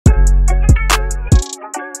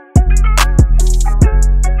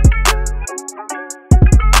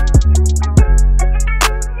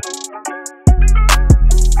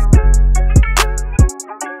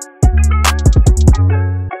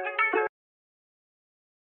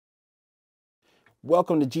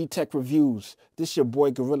Welcome to G-Tech Reviews. This is your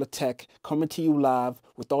boy Gorilla Tech coming to you live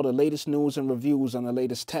with all the latest news and reviews on the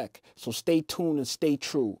latest tech. So stay tuned and stay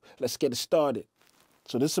true. Let's get it started.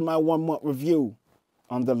 So this is my 1 month review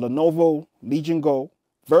on the Lenovo Legion GO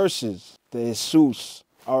versus the Asus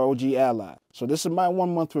ROG Ally. So this is my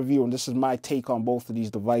 1 month review and this is my take on both of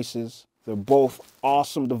these devices. They're both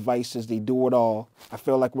awesome devices. They do it all. I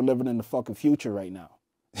feel like we're living in the fucking future right now.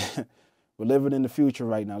 We're living in the future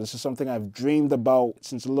right now. This is something I've dreamed about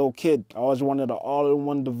since a little kid. I always wanted an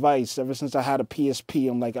all-in-one device. Ever since I had a PSP,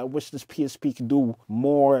 I'm like, I wish this PSP could do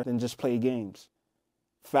more than just play games.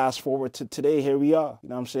 Fast forward to today, here we are. You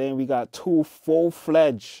know what I'm saying? We got two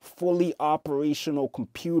full-fledged, fully operational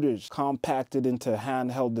computers compacted into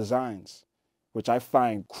handheld designs, which I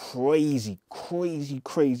find crazy.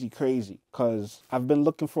 Because I've been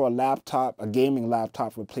looking for a gaming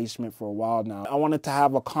laptop replacement for a while now. I wanted to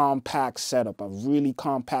have a compact setup, a really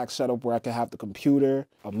compact setup where I could have the computer,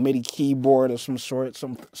 a MIDI keyboard of some sort,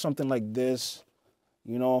 something like this,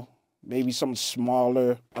 you know, maybe something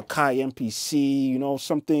smaller, a Kai MPC, you know,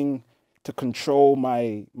 something to control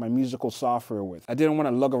my musical software with. I didn't want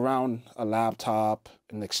to lug around a laptop,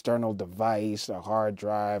 an external device, a hard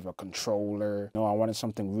drive, a controller. No, I wanted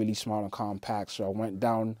something really small and compact. So I went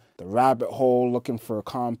down the rabbit hole looking for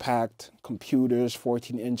compact computers,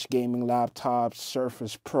 14-inch gaming laptops,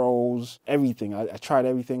 Surface Pros, everything. I tried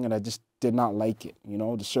everything and I just did not like it. You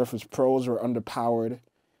know, the Surface Pros were underpowered.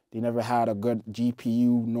 They never had a good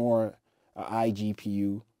GPU nor an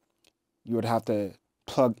iGPU. You would have to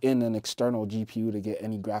plug in an external GPU to get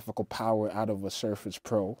any graphical power out of a Surface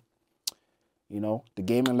Pro. You know, the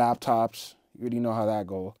gaming laptops, you already know how that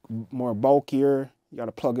goes. More bulkier, you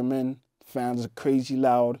gotta plug them in. Fans are crazy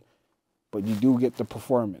loud, but you do get the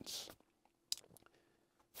performance.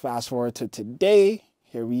 Fast forward to today,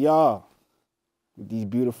 here we are with these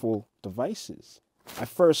beautiful devices. I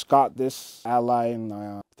first got this Ally in,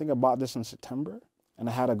 I think I bought this in September, and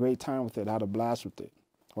I had a great time with it. I had a blast with it.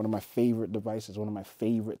 One of my favorite devices, one of my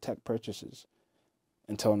favorite tech purchases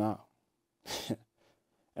until now. And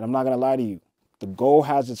I'm not going to lie to you. The Go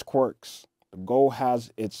has its quirks. The Go has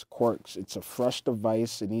its quirks. It's a fresh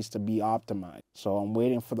device. It needs to be optimized. So I'm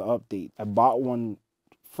waiting for the update. I bought one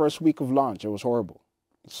first week of launch. It was horrible.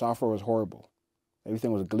 The software was horrible.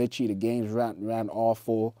 Everything was glitchy. The games ran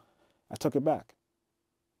awful. I took it back.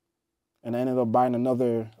 And I ended up buying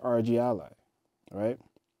another ROG Ally, right?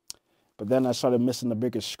 But then I started missing the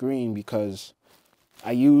bigger screen because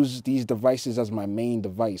I use these devices as my main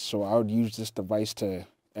device. So I would use this device to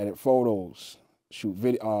edit photos,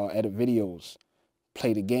 edit videos,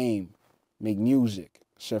 play the game, make music,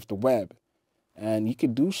 surf the web. And you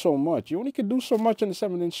could do so much. You only could do so much on a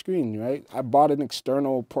 7-inch screen, right? I bought an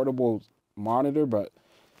external portable monitor, but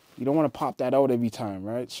you don't want to pop that out every time,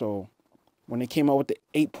 right? So when they came out with the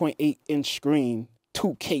 8.8-inch screen,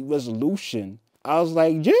 2K resolution, I was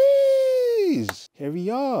like, here we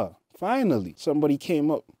are. Finally, somebody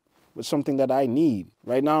came up with something that I need.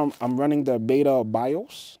 Right now, I'm running the beta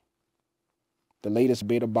BIOS, the latest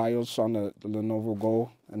beta BIOS on the Lenovo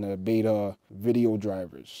GO and the beta video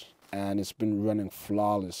drivers. And it's been running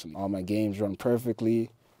flawlessly. All my games run perfectly.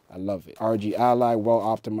 I love it. ROG Ally, well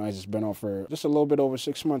optimized. It's been out for just a little bit over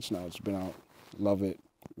 6 months now. It's been out. Love it.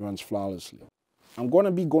 Runs flawlessly. I'm going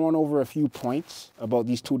to be going over a few points about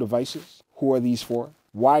these two devices. Who are these for?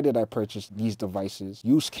 Why did I purchase these devices?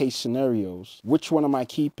 Use case scenarios. Which one am I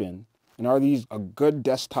keeping? And are these a good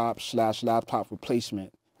desktop/laptop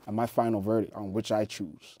replacement? And my final verdict on which I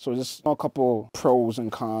choose. So just a couple pros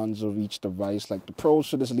and cons of each device. Like the pros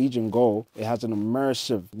for this Legion GO, it has an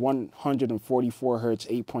immersive 144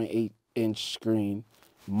 Hz 8.8-inch screen,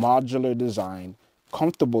 modular design,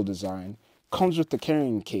 comfortable design, comes with the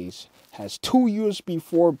carrying case, has 2 USB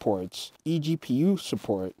 4 ports, eGPU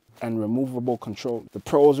support, and removable control. The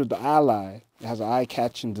pros with the Ally, it has an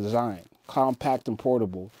eye-catching design, compact and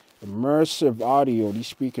portable, immersive audio. These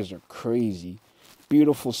speakers are crazy.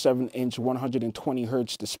 Beautiful 7-inch 120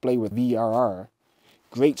 Hz display with VRR.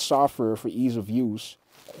 Great software for ease of use.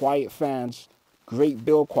 Quiet fans. Great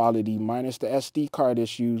build quality minus the SD card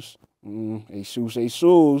issues.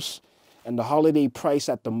 Asus. And the holiday price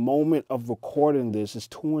at the moment of recording this is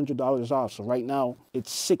 $200 off. So right now,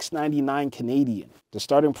 it's $699 Canadian. The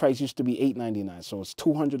starting price used to be $899, so it's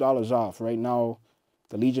 $200 off. Right now,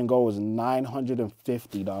 the Legion GO is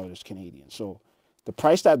 $950 Canadian. So the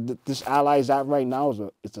price that this Ally is at right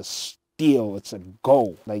now it's a steal. It's a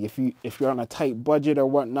go. Like if you're on a tight budget or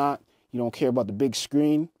whatnot, you don't care about the big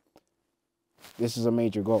screen, this is a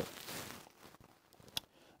major go.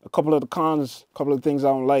 A couple of the cons, a couple of things I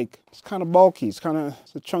don't like. It's kind of bulky. It's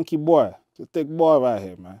a chunky boy. It's a thick boy right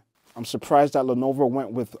here, man. I'm surprised that Lenovo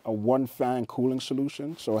went with a one-fan cooling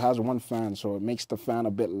solution. So it has one fan, so it makes the fan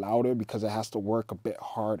a bit louder because it has to work a bit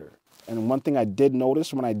harder. And one thing I did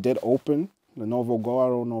notice when I did open Lenovo Go, I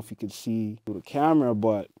don't know if you can see through the camera,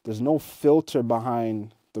 but there's no filter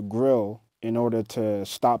behind the grill in order to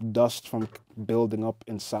stop dust from building up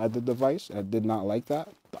inside the device. I did not like that.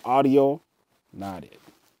 The audio, not it.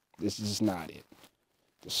 This is just not it.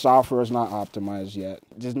 The software is not optimized yet.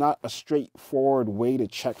 There's not a straightforward way to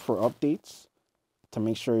check for updates to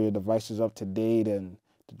make sure your device is up to date and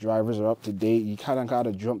the drivers are up to date. You kind of got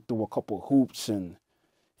to jump through a couple hoops and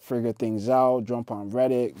figure things out, jump on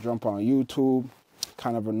Reddit, jump on YouTube.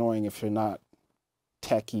 Kind of annoying if you're not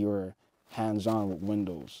techie or hands-on with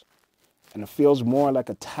Windows. And it feels more like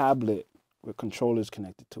a tablet with controllers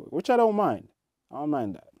connected to it, which I don't mind. I don't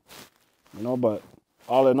mind that. You know, but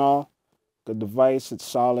all in all, good device, it's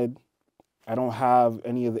solid. I don't have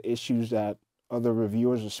any of the issues that other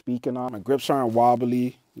reviewers are speaking on. My grips aren't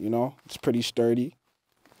wobbly, you know, it's pretty sturdy.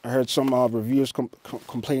 I heard some reviewers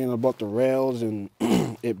complaining about the rails and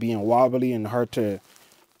it being wobbly and hard to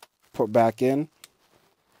put back in.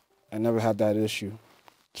 I never had that issue.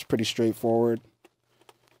 It's pretty straightforward.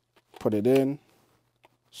 Put it in,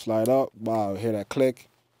 slide up, wow, hear that click,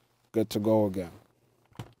 good to go again.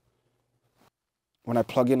 When I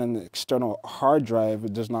plug in an external hard drive,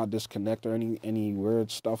 it does not disconnect or any weird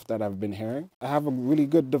stuff that I've been hearing. I have a really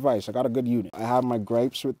good device. I got a good unit. I have my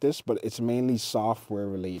gripes with this, but it's mainly software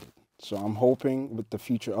related. So I'm hoping with the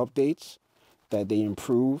future updates that they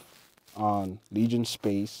improve on Legion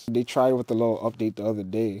Space. They tried with a little update the other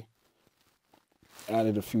day.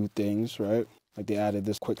 Added a few things, right? Like they added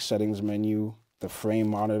this quick settings menu. The frame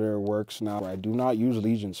monitor works now. I do not use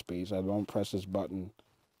Legion Space. I don't press this button.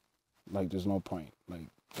 Like, there's no point. Like,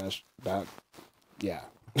 yeah,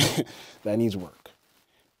 that needs work.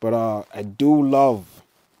 But I do love,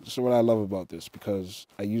 this is what I love about this, because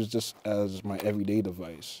I use this as my everyday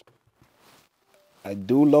device. I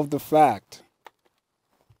do love the fact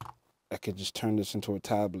I could just turn this into a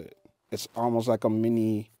tablet. It's almost like a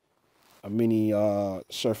mini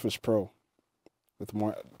Surface Pro with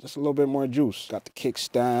more, just a little bit more juice. Got the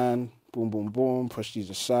kickstand. Boom, boom, boom, push these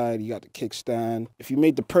aside. You got the kickstand. If you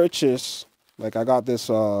made the purchase, like I got this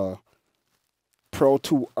Pro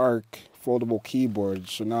 2 Arc foldable keyboard.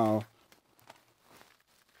 So now,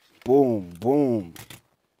 boom, boom.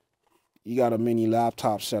 You got a mini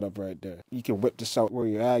laptop setup right there. You can whip this out where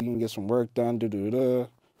you're at. You can get some work done.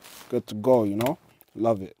 Good to go, you know?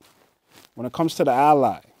 Love it. When it comes to the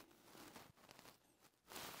Ally,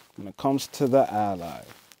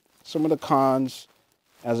 some of the cons,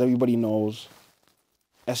 as everybody knows,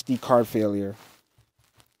 SD card failure,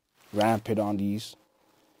 rampant on these.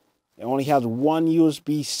 It only has one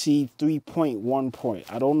USB-C 3.1 port.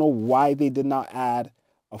 I don't know why they did not add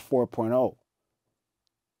a 4.0.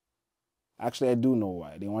 Actually, I do know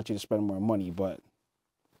why. They want you to spend more money, but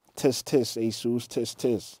tis, Asus,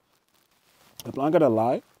 tis. If I'm not gonna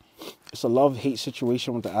lie, it's a love-hate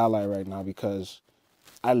situation with the Ally right now because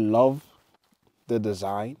I love the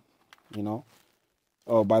design, you know.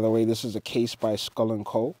 Oh, by the way, this is a case by Skull &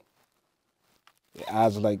 Co. It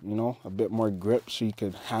adds, like, you know, a bit more grip so you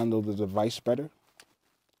can handle the device better.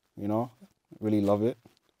 You know, really love it.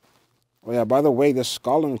 Oh, yeah, by the way, the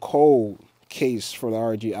Skull & Co. case for the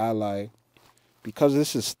ROG Ally, because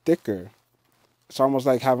this is thicker, it's almost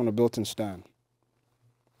like having a built-in stand.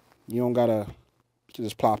 You don't gotta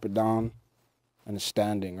just plop it down and it's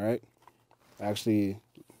standing, right? I actually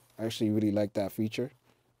really like that feature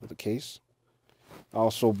with the case. I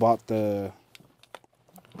also bought the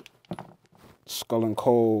Skull &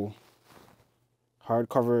 Co.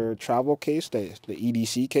 hardcover travel case, the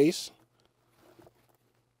EDC case.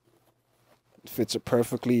 It fits it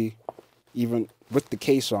perfectly, even with the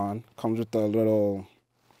case on. Comes with a little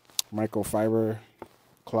microfiber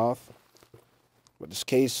cloth. But this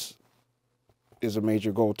case is a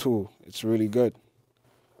major go-to. It's really good.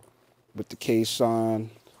 With the case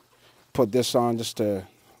on, put this on just to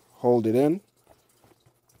hold it in.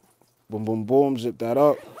 Boom, boom, boom, zip that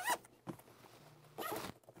up.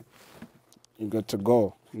 You're good to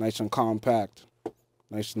go. Nice and compact,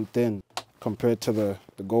 nice and thin compared to the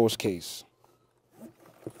Ghost case.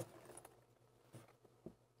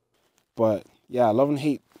 But yeah, love and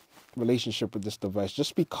hate relationship with this device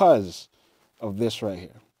just because of this right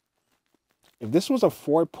here. If this was a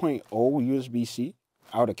 4.0 USB-C,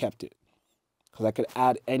 I would have kept it because I could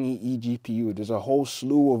add any eGPU. There's a whole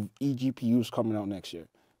slew of eGPUs coming out next year.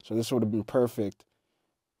 So this would have been perfect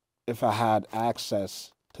if I had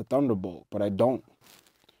access to Thunderbolt, but I don't.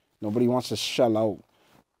 Nobody wants to shell out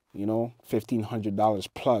You know, $1,500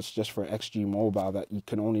 plus just for XG Mobile that you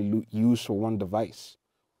can only use for one device.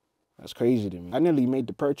 That's crazy to me. I nearly made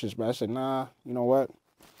the purchase, but I said, nah, you know what?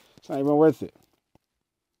 It's not even worth it.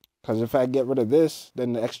 Because if I get rid of this,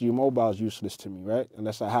 then the XG Mobile is useless to me, right?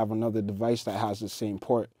 Unless I have another device that has the same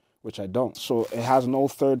port, which I don't. So it has no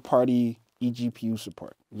third-party eGPU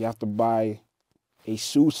support. You have to buy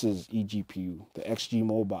Asus's eGPU, the XG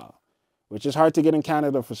Mobile, which is hard to get in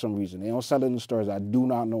Canada for some reason. They don't sell it in the stores. I do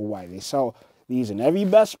not know why. They sell these in every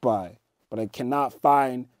Best Buy, but I cannot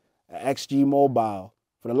find an XG Mobile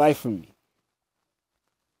for the life of me.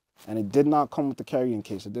 And it did not come with the carrying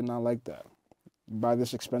case. I did not like that. You buy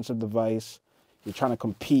this expensive device, you're trying to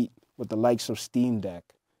compete with the likes of Steam Deck,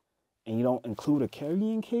 and you don't include a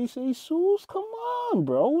carrying case, Asus? Come on,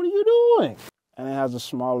 bro. What are you doing? And it has a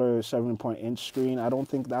smaller 7-inch screen. I don't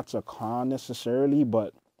think that's a con necessarily,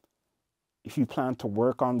 but if you plan to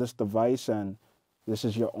work on this device and this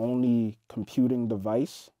is your only computing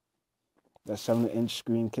device, that 7-inch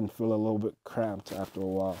screen can feel a little bit cramped after a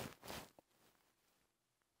while.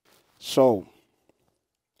 So,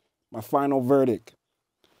 my final verdict.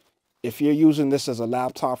 If you're using this as a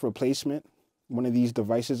laptop replacement, one of these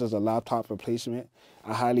devices as a laptop replacement,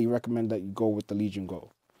 I highly recommend that you go with the Legion GO.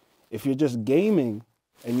 If you're just gaming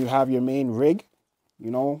and you have your main rig, you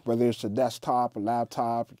know, whether it's a desktop, a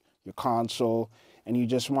laptop, your console, and you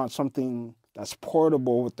just want something that's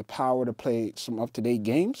portable with the power to play some up-to-date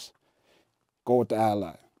games, go with the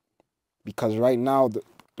Ally. Because right now,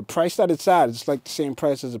 the price that it's at, it's like the same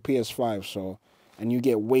price as a PS5, so, and you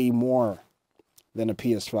get way more than a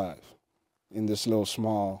PS5 in this little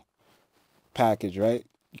small package, right?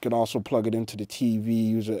 You could also plug it into the TV,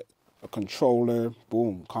 use a controller,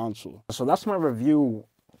 boom, console. So that's my review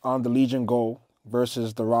on the Legion GO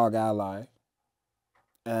versus the ROG Ally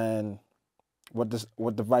and what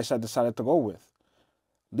device I decided to go with.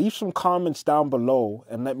 Leave some comments down below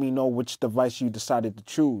and let me know which device you decided to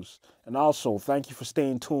choose. And also, thank you for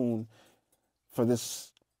staying tuned for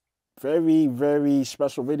this very, very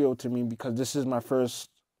special video to me because this is my first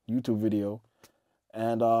YouTube video.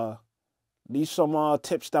 And leave some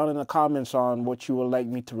tips down in the comments on what you would like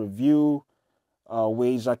me to review,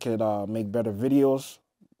 ways I could make better videos,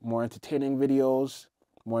 more entertaining videos,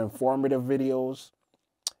 more informative videos.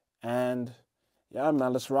 And yeah,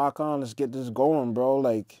 man, let's rock on. Let's get this going, bro.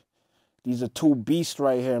 Like, these are two beasts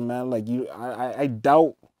right here, man. Like, I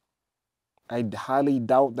highly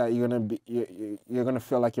doubt that you're gonna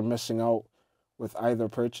feel like you're missing out with either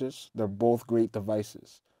purchase. They're both great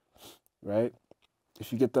devices, right?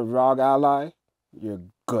 If you get the ROG Ally, you're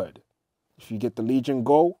good. If you get the Legion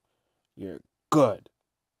GO, you're good.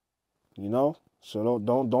 You know? So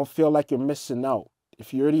don't feel like you're missing out.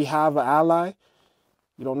 If you already have an Ally,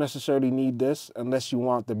 you don't necessarily need this unless you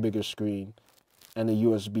want the bigger screen and the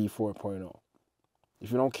USB 4.0.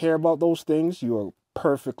 If you don't care about those things, you are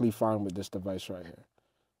perfectly fine with this device right here.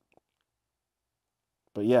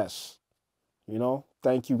 But yes, you know,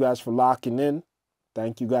 thank you guys for locking in.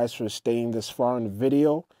 Thank you guys for staying this far in the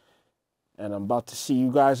video. And I'm about to see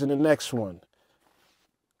you guys in the next one.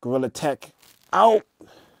 Gorilla Tech out.